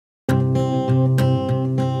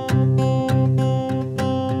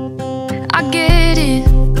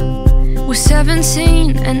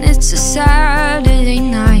17 and it's a Saturday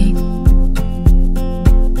night,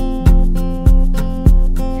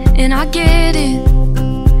 and I get it,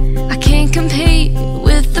 I can't compete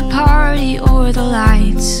with the party or the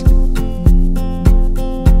lights.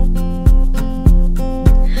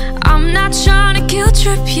 I'm not trying to guilt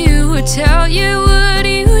trip you or tell you what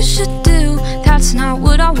you should do. That's not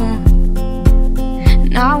what I want,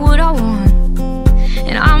 not what I want.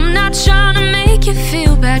 And I'm not trying to make you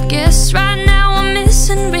feel bad. Guess right now I'm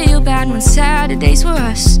missing real bad. When Saturdays were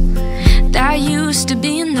us, that used to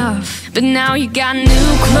be enough. But now you got new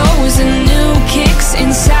clothes and new kicks,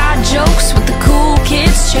 inside jokes with the cool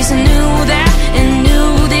kids, chasing new that and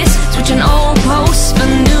new this, switching old posts for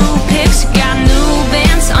new pics. You got new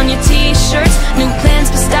bands on your t-shirts, new plans,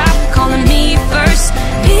 but stop calling me first.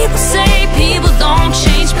 People say people don't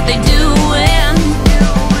change, but they do. And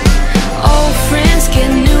old friends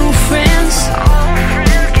get new friends,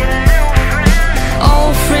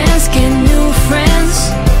 old friends get new friends.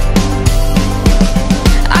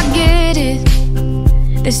 I get it,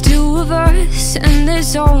 there's two of us and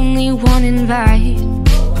there's only one invite.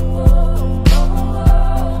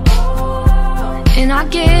 And I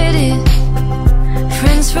get it,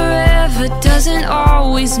 friends forever doesn't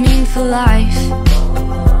always mean for life.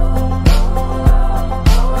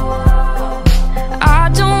 I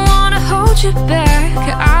don't wanna hold you back,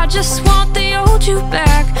 I just want the old you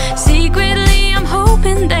back. Secretly I'm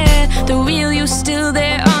hoping that the real you's still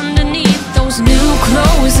there underneath those new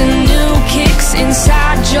clothes and new kicks,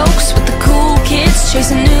 inside jokes with the cool kids,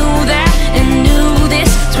 chasing new that and new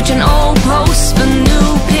this, switching old posts for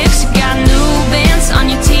new pics. You got new bands on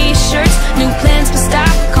your t-shirts, new plans, but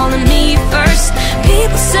stop calling me first.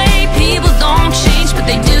 People say people don't change, but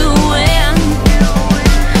they do. And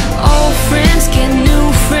old friends get new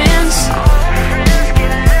friends,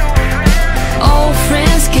 old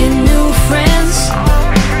friends get new friends.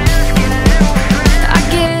 I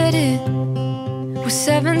get it, we're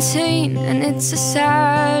 17 and it's a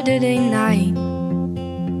Saturday night.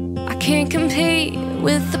 I can't compete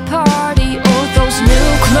with the party or those new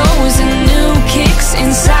clothes and new kicks,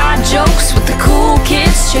 inside jokes with the cool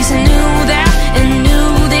kids, chasing new that and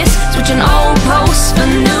new this, switching old posts for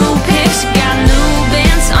new pics. You got new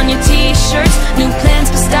bands on your t-shirts, new plans,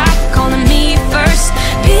 but stop calling me first.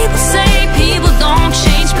 People say people don't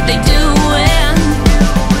change, but they do. And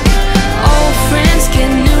old friends get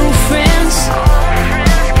new friends,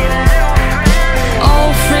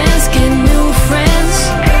 old friends get new friends,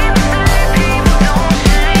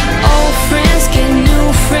 old friends get new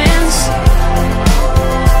friends,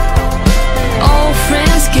 old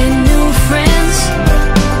friends get new friends.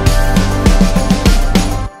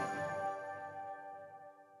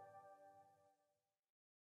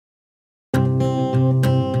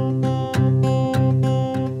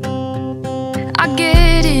 I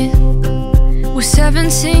get it, we're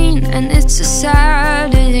 17 and it's a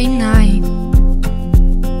Saturday night,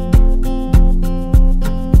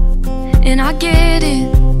 and I get it,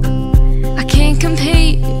 I can't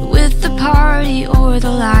compete with the party or the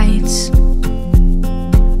lights.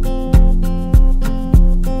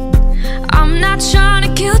 I'm not trying to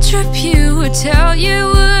guilt trip you or tell you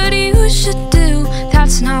what you should do.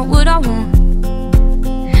 That's not what I want,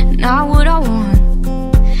 not what I want.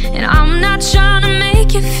 And I'm not trying to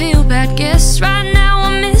make you feel bad. Guess right now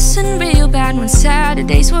I'm missing real bad. When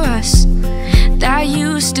Saturdays were us, that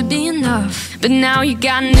used to be enough. But now you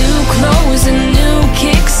got new clothes and new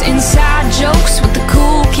kicks, inside jokes with the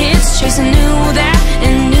cool kids, chasing new that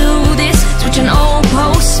and new this, switching old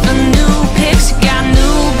posts for new pics. You got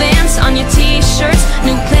new bands on your t-shirts,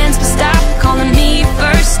 new plans, but stop calling me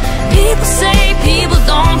first. People say people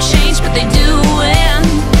don't change, but they do. And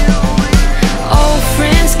old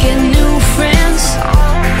friends get new friends,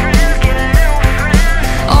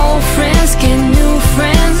 old friends get new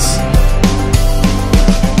friends.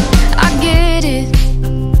 I get it,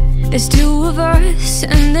 there's two of us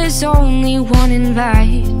and there's only one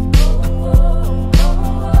invite.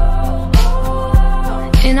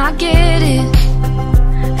 And I get it,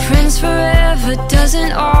 friends forever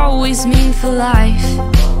doesn't always mean for life.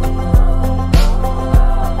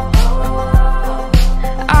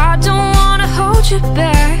 I don't wanna hold you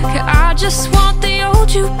back, I just want the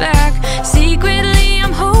old you back. Secretly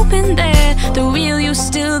I'm hoping that the real you's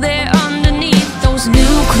still there underneath those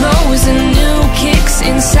new clothes and new kicks,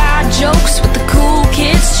 inside jokes with the cool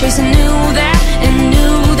kids, chasing new that and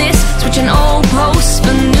new this, switching old posts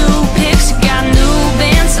for new pics. You got new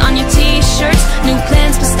bands on your t-shirts, new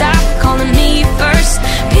plans, but stop calling me first.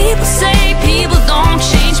 People say people don't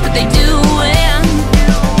change, but they do. And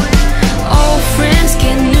old friends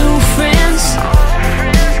get new friends,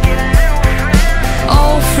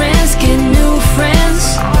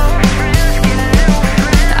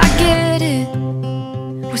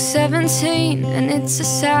 17 and it's a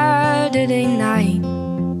Saturday night.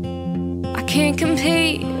 I can't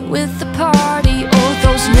compete with the party or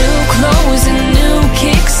those new clothes and new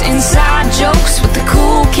kicks. Inside jokes with the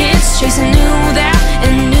cool kids, chasing new that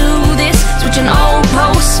and new this, switching old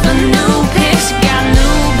posts for new pics. You got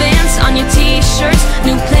new bands on your t-shirts,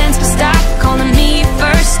 new plans, but stop calling me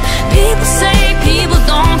first. People say people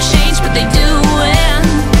don't change, but they do. And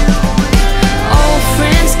old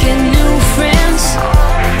friends get new friends,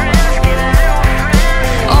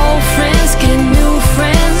 old friends get new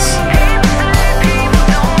friends,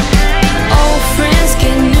 old friends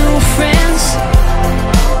get new friends,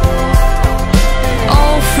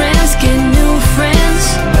 old friends get new friends.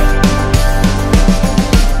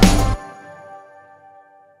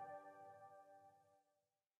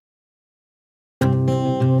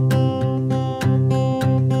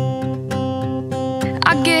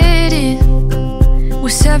 I get it, we're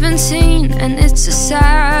 17 and it's a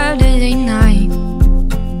Saturday night.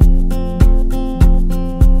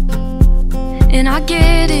 And I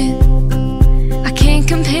get it, I can't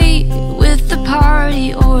compete with the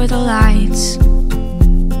party or the lights.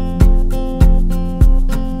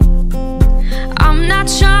 I'm not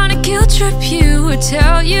trying to guilt trip you or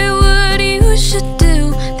tell you what you should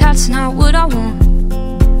do. That's not what I want,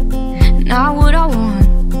 not what I want.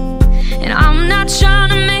 And I'm not trying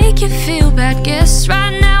to make you feel bad. Guess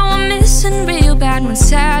right now I'm missing real bad. When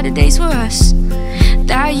Saturdays were us,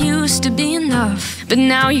 that used to be enough. But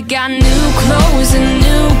now you got new clothes and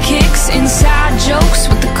new kicks. Inside jokes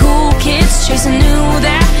with the cool kids, chasing new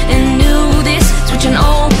that and new this, switching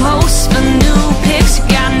old posts for new pics. You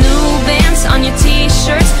got new bands on your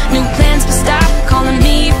t-shirts, new plans, but stop calling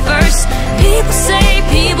me first. People say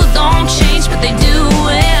people don't change, but they do.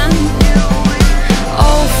 And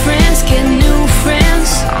old friends get new friends,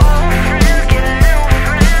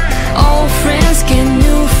 old friends get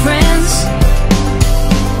new friends.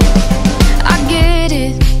 I get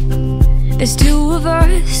it, there's two of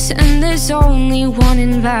us and there's only one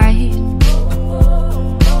invite.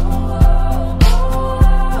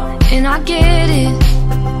 And I get it,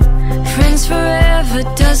 friends forever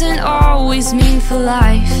doesn't always mean for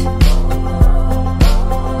life.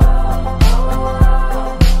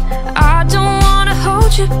 I don't wanna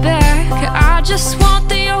hold you back, I just want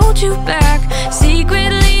the old you back.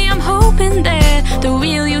 Secretly I'm hoping that the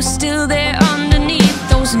real you's still there underneath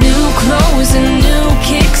those new clothes and new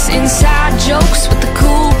kicks. Inside jokes with the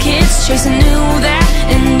cool kids, chasing new that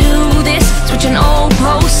and new this, switching old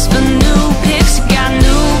posts for new pics. You got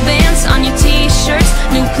new bands on your t-shirts,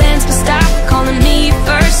 new plans, but stop calling me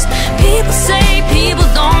first. People say people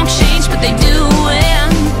don't change, but they do.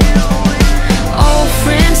 And old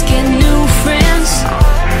friends get new friends,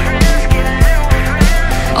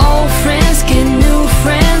 old friends get new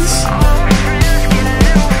friends.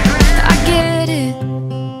 I get it,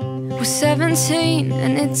 we're 17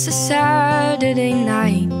 and it's a Saturday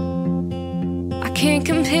night. I can't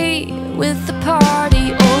compete with the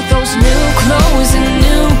party or those new clothes and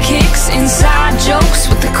new kicks. Inside jokes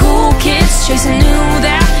with the cool kids, chasing new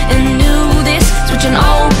that and new this, switching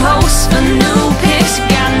old posts for new pics. You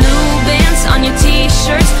got new bands on your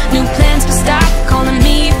t-shirts, new plans, but stop calling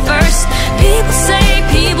me first. People say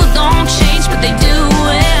people don't change, but they do.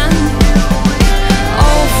 And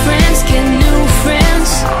old friends get new friends,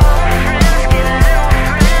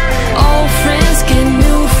 old friends get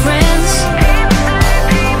new friends,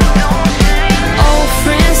 old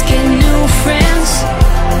friends get new friends,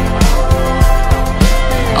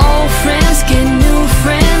 old friends get new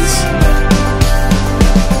friends.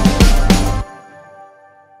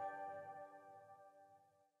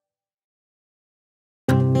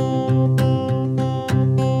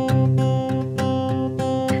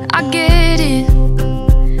 I get it,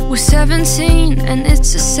 we're 17 and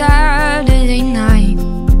it's a Saturday night.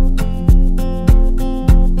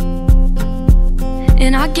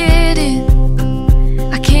 And I get it,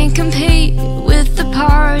 I can't compete with the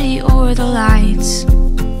party or the lights.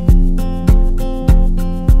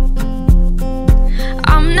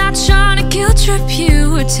 I'm not trying to guilt trip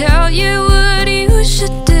you or tell you what you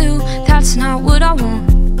should do. That's not what I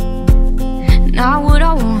want, not what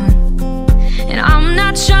I want. And I'm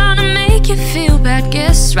not trying to make you feel bad.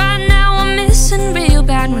 Guess right now I'm missing real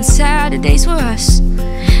bad. When Saturdays were us,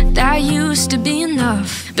 that used to be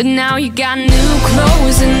enough. But now you got new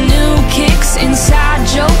clothes and new kicks. Inside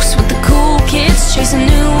jokes with the cool kids, chasing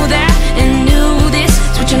new that and new this,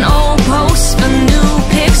 switching old posts for new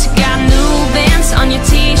pics. You got new bands on your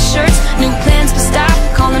t-shirts, new plans, but stop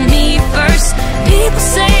calling me first. People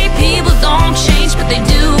say people don't change, but they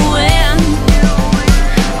do. And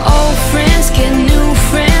old friends get new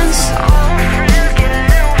friends,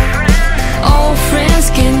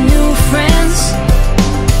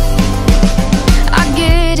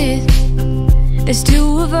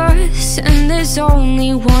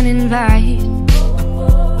 only one invite.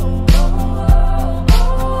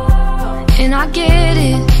 And I get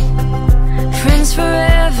it, friends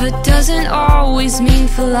forever doesn't always mean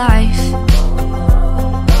for life.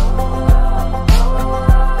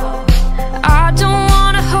 I don't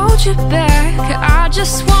wanna hold you back, I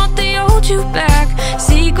just want the old you back.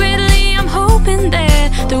 Secretly I'm hoping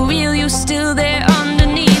that the real you's still there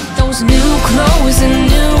underneath those new clothes and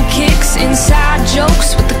new kicks, inside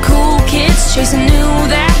jokes with the cool kids, chasing new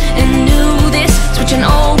that and new this, switching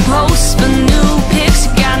old posts for new pics.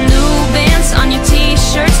 You got new bands on your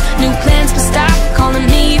t-shirts, new plans, but stop calling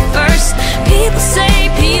me first. People say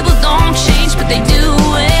people don't change, but they do.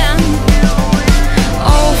 And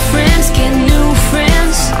old friends get new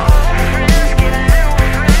friends,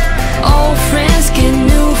 old friends get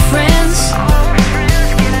new friends.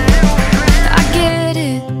 I get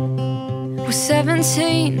it, we're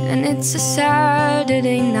 17 and it's a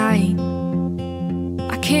Saturday night.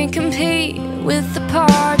 I can't compete with the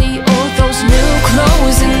party or those new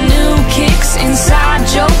clothes and new kicks, inside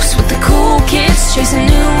jokes with the cool kids, chasing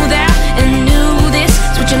new that and new this,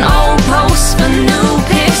 switching old posts for new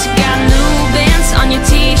pics. You got new bands on your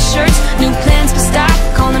t-shirts, new plans, but stop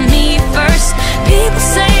calling me first. People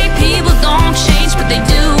say people don't change, but they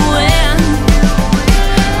do. And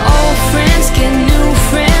old friends get new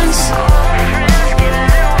friends,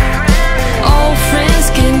 old friends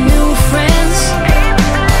get new friends,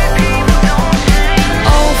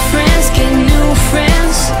 old friends get new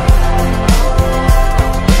friends,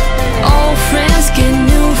 old friends get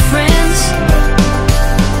new friends.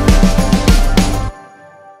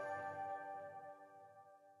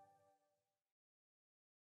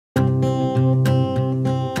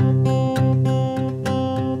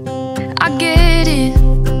 I get it,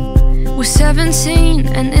 we're 17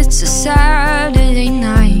 and it's a Saturday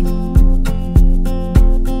night.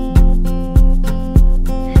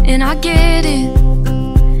 And I get it,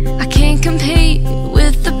 I can't compete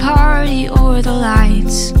with the party or the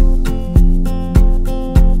lights.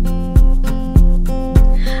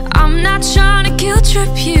 I'm not trying to guilt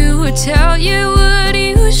trip you or tell you what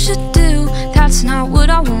you should do. That's not what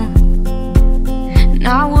I want,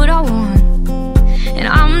 not what I want. And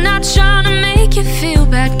I'm not trying to make you feel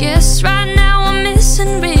bad, guess right now I'm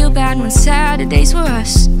missing real bad. When Saturdays were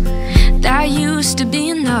us, that used to be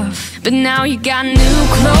enough. But now you got new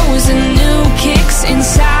clothes and new kicks,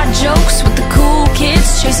 inside jokes with the cool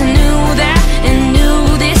kids, chasing new that and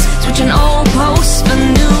new this, switching old posts for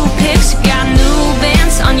new pics. You got new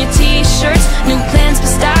bands on your t-shirts, new plans, but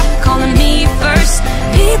stop calling me first.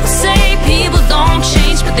 People say people don't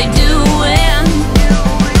change, but they do. And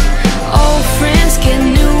old friends get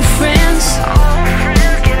new friends,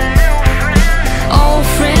 old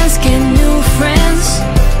friends get new friends.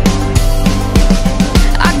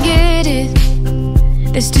 I get it,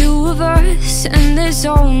 there's two of us and there's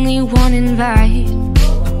only one invite.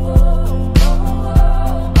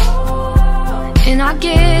 And I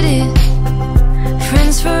get it,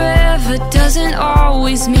 friends forever doesn't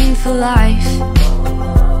always mean for life.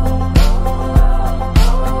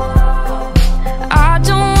 I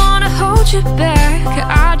don't wanna hold you back,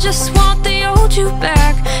 I just want the old you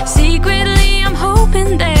back. Secretly I'm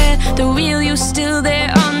hoping that the real you's still there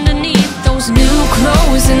underneath those new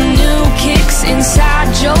clothes and new kicks,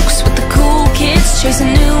 inside jokes with the cool kids,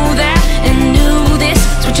 chasing new that and new this,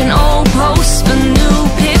 switching old posts for new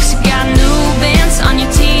pics. You got new bands on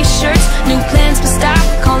your t-shirts, new plans, but stop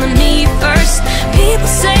calling me first. People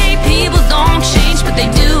say people don't change, but they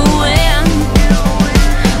do. And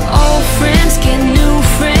old friends get new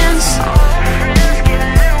friends,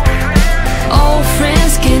 old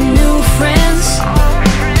friends get new friends.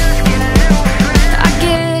 I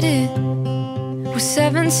get it, we're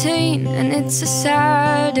 17 and it's a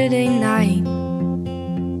Saturday night.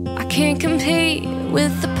 I can't compete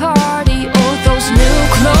with the party or those new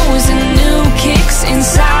clothes and new kicks,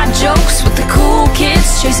 inside jokes with the cool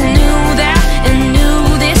kids, chasing new that and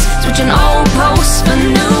new this, switching old posts for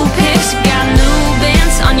new pics. You got new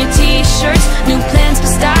bands on your t-shirts, new plans, but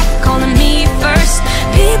stop calling me first.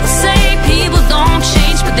 People say people don't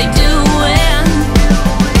change, but they do. And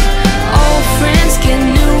old friends get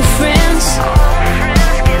new friends,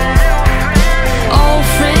 old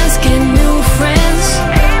friends get new friends,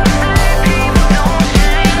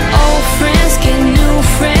 old friends get new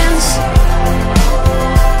friends,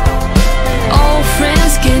 old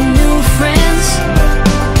friends get new friends.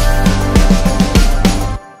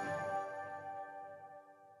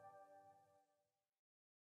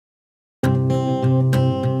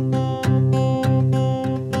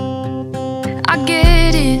 I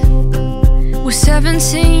get it, we're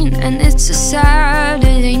 17 and it's a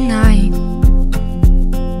Saturday night.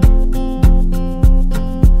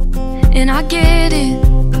 get it,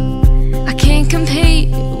 I can't compete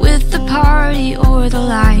with the party or the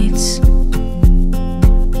lights.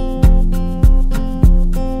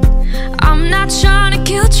 I'm not trying to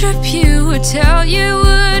guilt trip you or tell you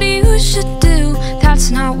what you should do.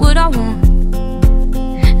 That's not what I want,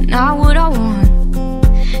 not what I want.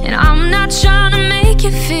 And I'm not trying to make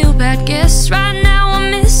you feel bad. Guess right now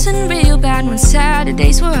I'm missing real bad. When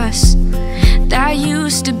Saturdays were us, that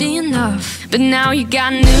used to be enough. But now you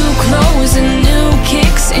got new clothes and new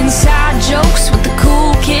kicks, inside jokes with the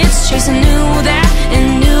cool kids, chasing new that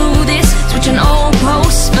and new this, switching old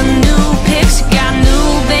posts for new pics. You got new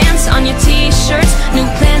bands on your t-shirts, new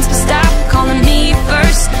plans, but stop calling me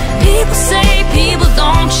first. People say people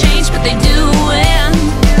don't change, but they do. And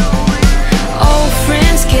old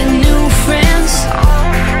friends get new friends,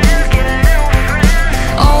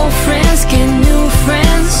 old friends get new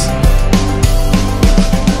friends.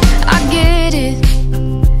 I get it,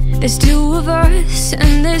 there's two of us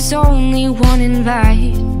and there's only one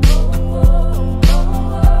invite.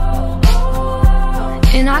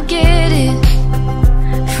 And I get it,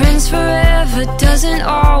 friends forever doesn't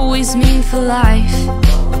always mean for life.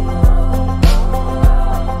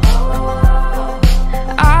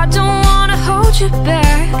 I don't wanna hold you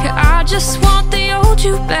back, I just want the old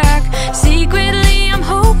you back. Secretly I'm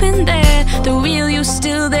hoping that the real you's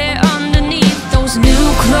still there underneath those new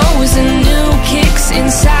clothes and new kicks,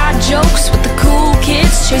 inside jokes with the cool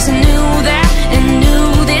kids, chasing new that and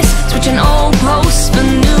new this, switching old posts for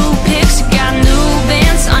new pics. You got new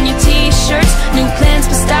bands on your t-shirts, new plans,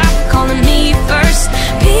 but stop calling me first.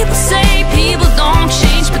 People say people don't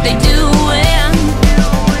change, but they do. And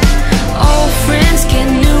old friends get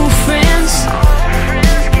new friends,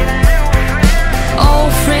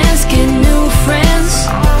 old friends get new friends.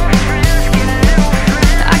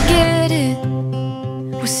 I get it,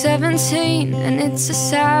 we're 17 and it's a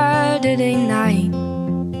Saturday night.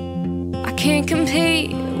 I can't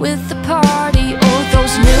compete with the party or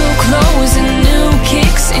those new clothes and new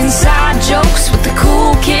kicks, inside jokes with the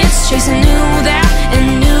cool kids, chasing new that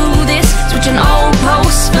and new this, switching old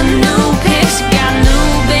posts for new pics. You got new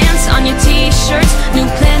bands on your t-shirts, new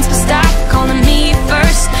plans, but stop calling me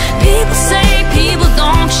first. People say people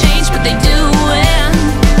don't change, but they do. And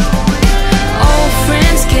old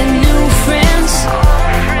friends get new friends,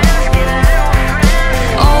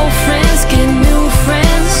 old friends get new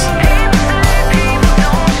friends,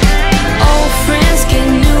 old friends get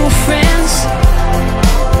new friends,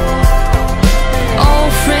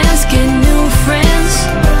 old friends get new friends.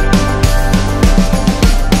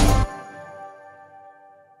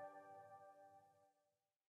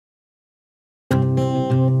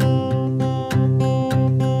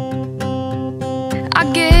 I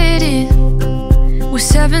get it, we're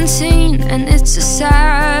 17 and it's a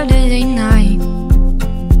Saturday night.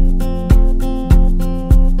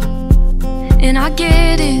 And I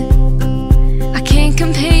get it, I can't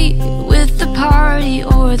compete with the party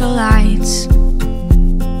or the lights.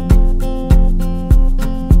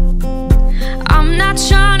 I'm not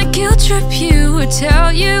trying to guilt trip you or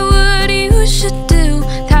tell you what you should do.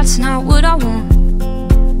 That's not what I want,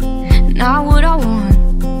 not what I want.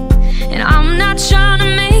 And I'm not trying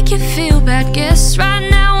to make you feel bad. Guess right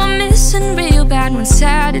now I'm missing real bad. When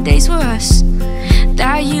Saturdays were us,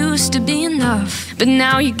 that used to be enough. But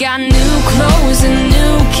now you got new clothes and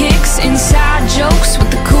new kicks, inside jokes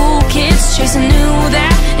with the cool kids, chasing new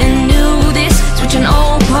that and new this, switching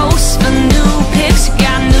old posts for new pics. You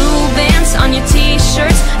got new bands on your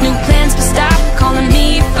t-shirts, new plans, but stop calling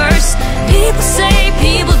me first. People say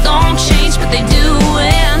people don't change, but they do.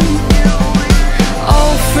 And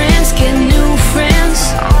old friends get new friends,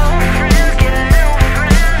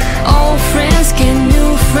 old friends get new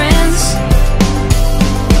friends.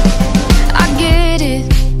 I get it,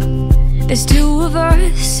 there's two of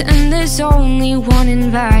us and there's only one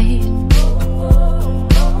invite.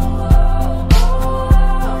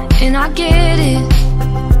 And I get it,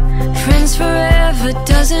 friends forever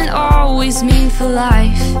doesn't always mean for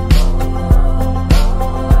life.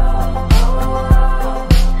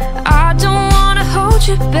 I don't wanna hold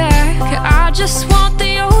you back, I just want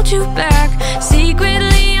the old you back.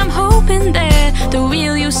 Secretly I'm hoping that the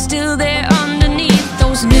real you's still there underneath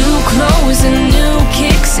those new clothes and new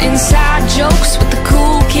kicks, inside jokes with the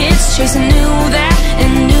cool kids, chasing new that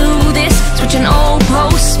and new this, switching old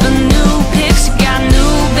posts for new pics. You got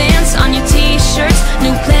new bands on your t-shirts,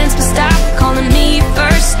 new plans, but stop calling me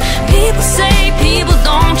first. People say people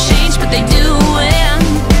don't change, but they do. And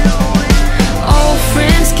old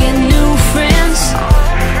friends get new friends,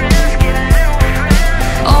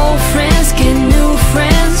 old friends get new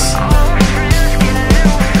friends.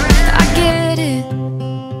 I get it,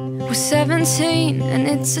 we're 17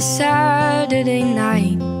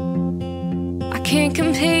 night. I can't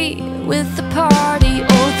compete with the party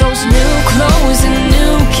or those new clothes and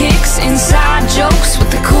new kicks, inside jokes with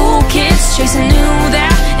the cool kids, chasing new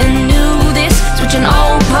that and new this, switching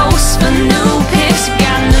old posts for new pics. You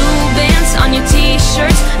got new bands on your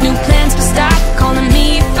t-shirts, new plans, but stop calling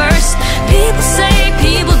me first. People say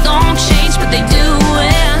people don't change, but they do.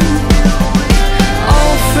 And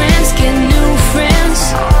old friends get new friends,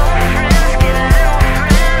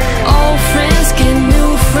 old friends get new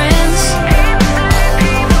friends,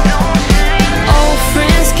 old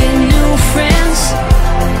friends get new friends,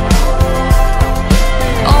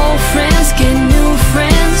 old friends get new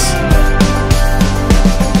friends.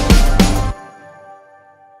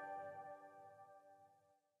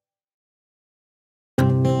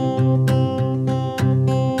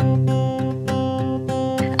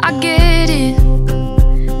 I get it,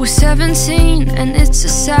 we're 17 and it's a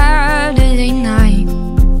Saturday night.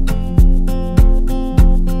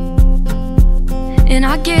 And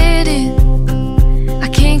I get it, I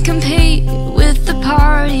can't compete with the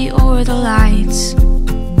party or the lights.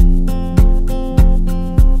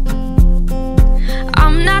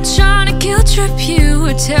 I'm not trying to guilt trip you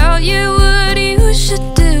or tell you what you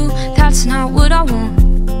should do. That's not what I want,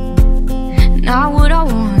 not what I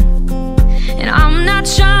want. And I'm not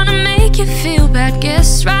trying to make you feel bad.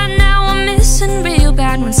 Guess right now I'm missing real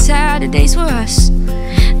bad when Saturdays were us.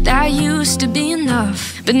 That used to be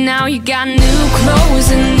enough, but now you got new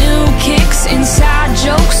clothes and new kicks, inside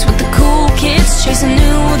jokes with the cool kids, chasing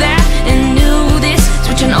new that and new this,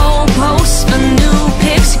 switching old posts for new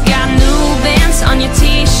pics. You got new bands on your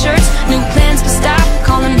t-shirts, new plans, but stop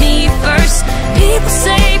calling me first. People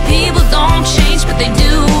say people don't change, but they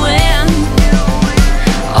do. And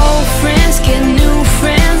old friends get new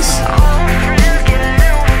friends,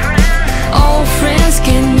 old friends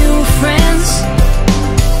get new friends.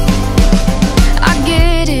 I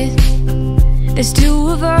get it, there's two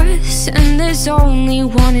of us and there's only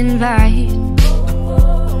one invite.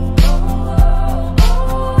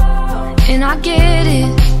 And I get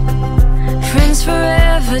it, friends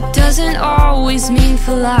forever doesn't always mean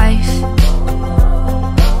for life.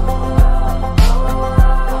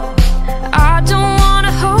 I don't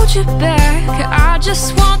wanna hold you back, I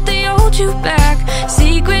just want the old you back.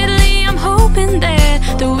 Secretly I'm hoping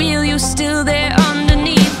that the real you's still there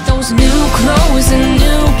underneath those new clothes and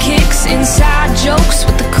new kicks, inside jokes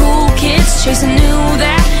with the cool kids, chasing new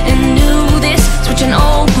that and new this, switching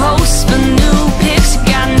old posts for new pics. You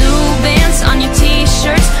got new bands on your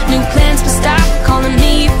t-shirts, new plans, but stop calling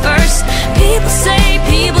me first. People say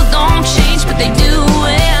people don't change, but they do.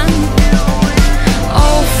 And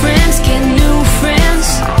old friends get new friends,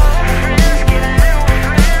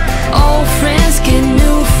 old friends get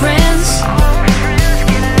new friends.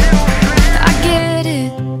 I get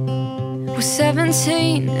it, we're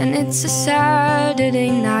 17 and it's a Saturday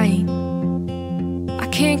night. I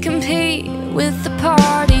can't compete with the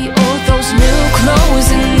party or those new clothes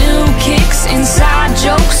and new kicks, inside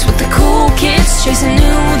jokes with the cool kids, chasing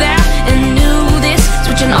new that and new this,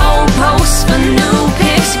 switching old posts for new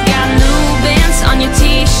pics. You got new bands on your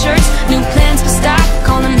t-shirts, new plans, but stop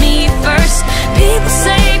calling me first. People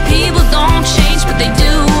say people don't change, but they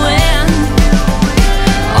do. And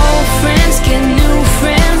old friends get new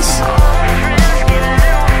friends,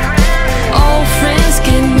 old friends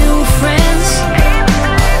get new friends,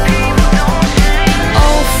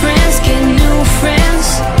 old friends get new friends,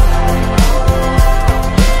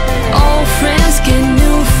 old friends get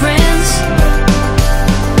new friends.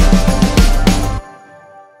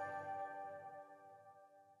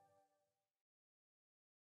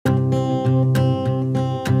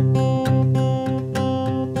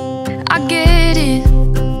 I get it,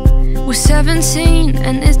 we're 17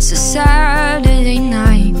 and it's a Saturday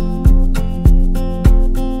night.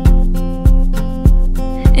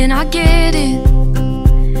 And I get it,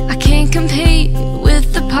 I can't compete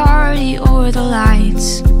with the party or the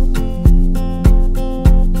lights.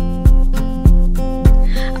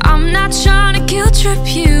 I'm not trying to guilt trip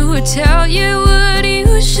you or tell you what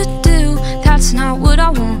you should do. That's not what I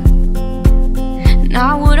want,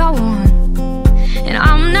 not what I want. And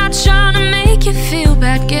I'm not trying to make you feel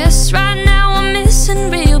bad. Guess right now I'm missing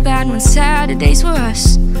real bad when Saturdays were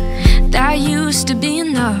us. That used to be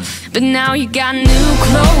enough, but now you got new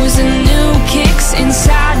clothes and new kicks,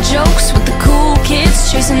 inside jokes with the cool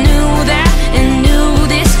kids, chasing new that and new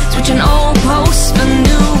this, switching old posts for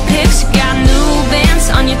new pics. You got new bands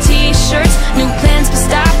on your t-shirts, new plans, but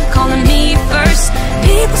stop calling me first.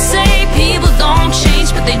 People say people don't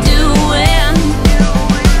change, but they do. And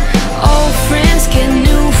old friends get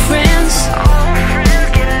new friends,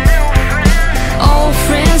 old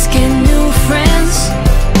friends get new friends.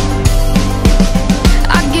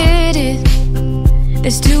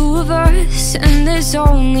 there's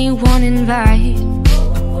only one invite.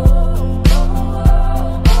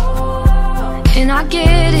 And I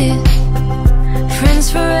get it, friends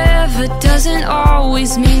forever doesn't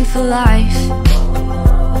always mean for life.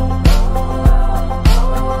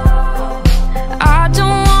 I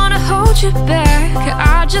don't wanna hold you back,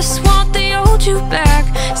 I just want the old you back.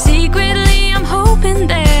 Secretly I'm hoping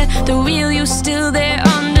that the real you's still there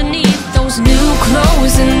underneath those new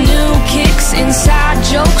clothes and new kicks, inside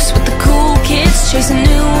jokes with the cool kids, chasing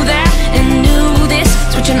new that and new this,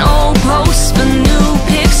 switching old posts for new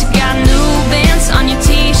pics. You got new bands on your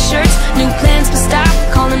t-shirts, new plans, but stop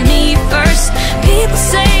calling me first. People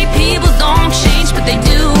say people don't change, but they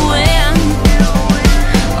do. And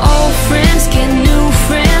old friends get new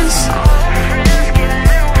friends,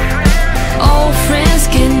 old friends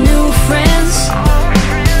get new friends.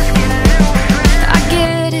 I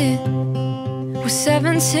get it, we're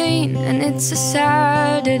 17 and it's a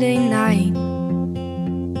Saturday night.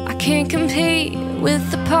 I can't compete with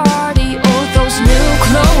the party or those new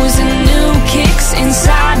clothes and new kicks,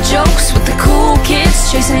 inside jokes with the cool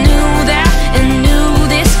kids, chasing new that and new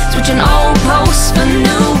this, switching old posts for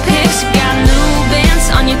new pics. You got new bands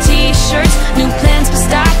on your t-shirts, new plans, but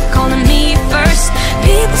stop calling me first.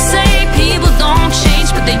 People say people don't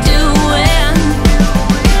change, but they do. And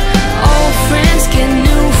old friends get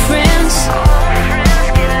new friends,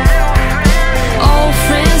 old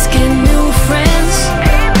friends get new friends,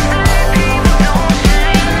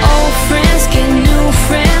 old friends get new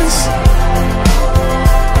friends,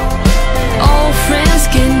 old friends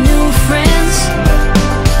get new friends.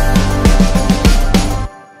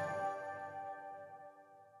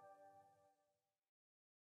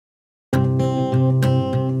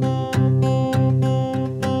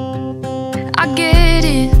 I get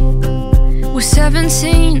it, we're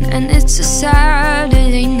 17 and it's a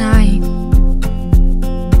Saturday night.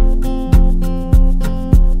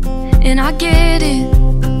 And I get it,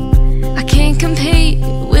 I can't compete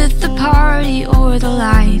with the party or the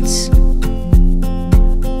lights.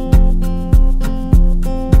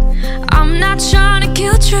 I'm not trying to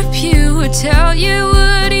guilt trip you or tell you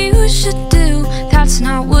what you should do. That's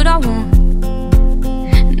not what I want,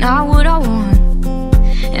 not what I want.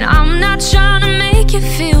 And I'm not trying to make you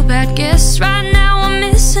feel bad, guess right now I'm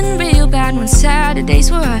missing real bad. When Saturdays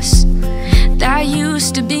were us, that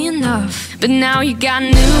used to be enough. But now you got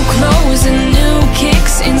new clothes and new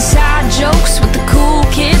kicks, inside jokes with the cool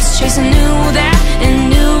kids, chasing new that and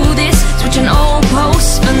new this, switching old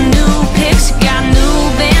posts for new pics. You got new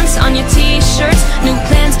bands on your t-shirts, new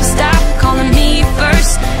plans, but stop calling me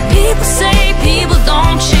first. People say people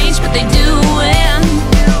don't change, but they do. And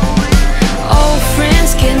old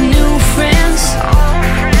friends get new friends,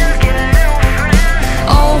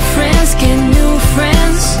 old friends get new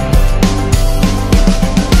friends.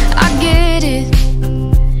 I get it,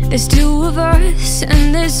 there's two of us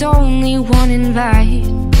and there's only one invite.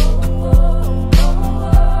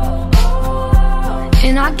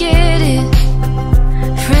 And I get it,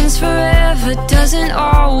 friends forever doesn't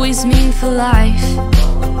always mean for life.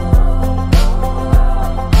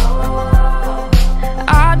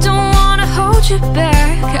 I don't wanna hold you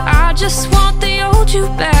back, I just want the old you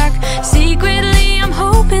back. Secretly I'm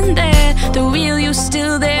hoping that the real you's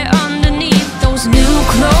still there underneath those new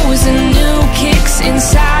clothes and new kicks,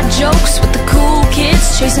 inside jokes with the cool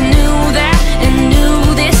kids, chasing new that and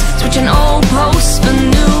new this, switching old posts for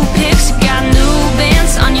new pics. You got new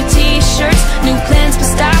bands on your t-shirts, new plans, but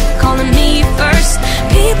stop calling me first.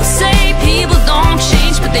 People say people don't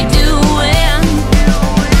change, but they do. And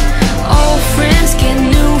old friends get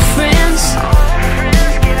new friends,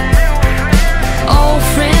 old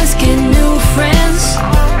friends get new friends.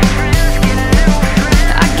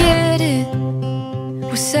 I get it,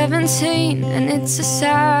 we're 17 and it's a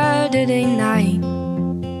Saturday night.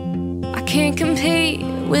 I can't compete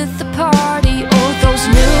with the party or those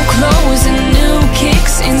new clothes and new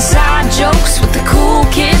kicks, inside jokes with the cool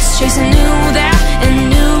kids, chasing new that and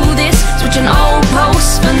new this, switching old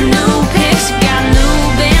posts for new pics. You got new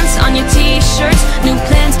bands on your t-shirts, new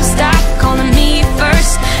plans, but stop calling me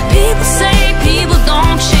first. People say people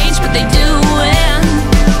don't change, but they do. And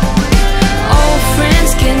old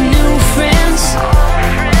friends get new friends,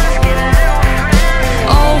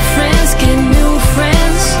 old friends get new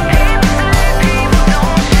friends,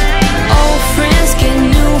 old friends get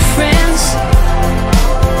new friends,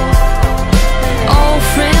 old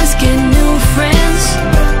friends get new friends.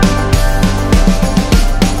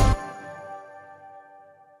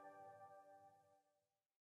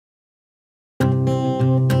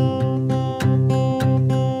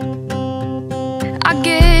 I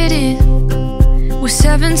get it, we're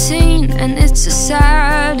 17 and it's a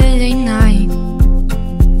Saturday night.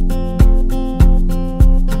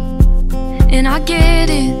 And I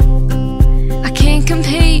get it, I can't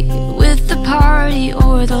compete with the party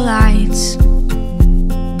or the lights.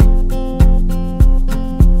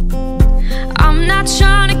 I'm not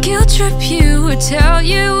trying to guilt trip you or tell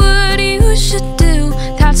you what you should do.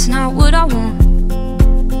 That's not what I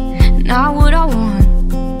want, not what I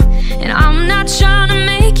want. And I'm not trying to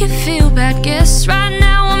make you feel bad. Guess right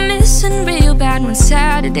now I'm missing real bad. When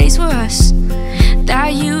Saturdays were us,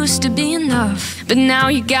 that used to be enough. But now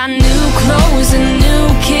you got new clothes and new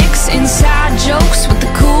kicks, inside jokes with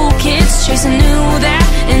the cool kids, chasing new that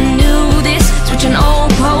and new this, switching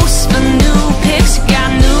old posts for new pics. You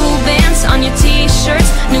got new bands on your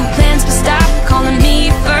t-shirts, new plans, but stop calling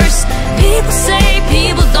me first. People say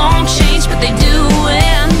people don't change, but they do.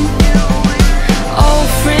 And old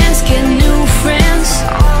friends get new friends,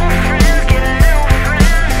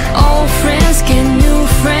 old friends get new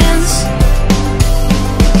friends.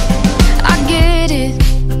 I get it,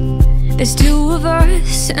 there's two of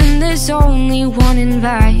us and there's only one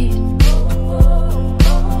invite.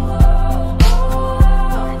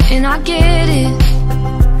 And I get it,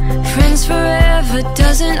 friends forever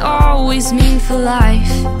doesn't always mean for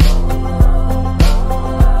life.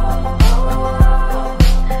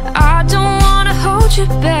 I don't wanna hold you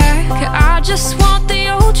back, I just want the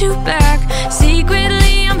old you back.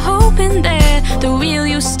 Secretly I'm hoping that the real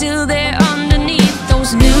you's still there underneath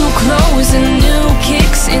those new clothes and new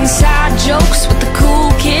kicks, inside jokes with the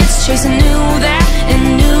cool kids, chasing new that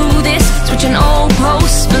and new this, switching old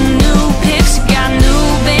posts for new pics. You got new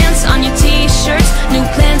bands on your t-shirts, new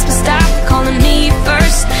plans, but stop calling me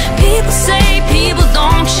first. People say people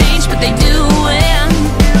don't change, but they do. And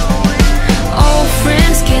old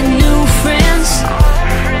friends get new friends,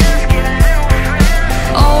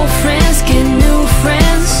 old friends get new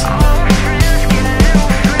friends.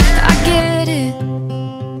 I get it,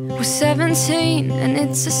 we're 17 and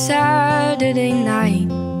it's a Saturday night.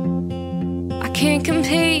 I can't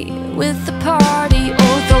compete with the party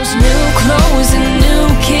or those new clothes and new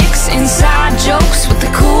kicks, inside jokes with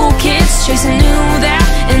the cool kids, chasing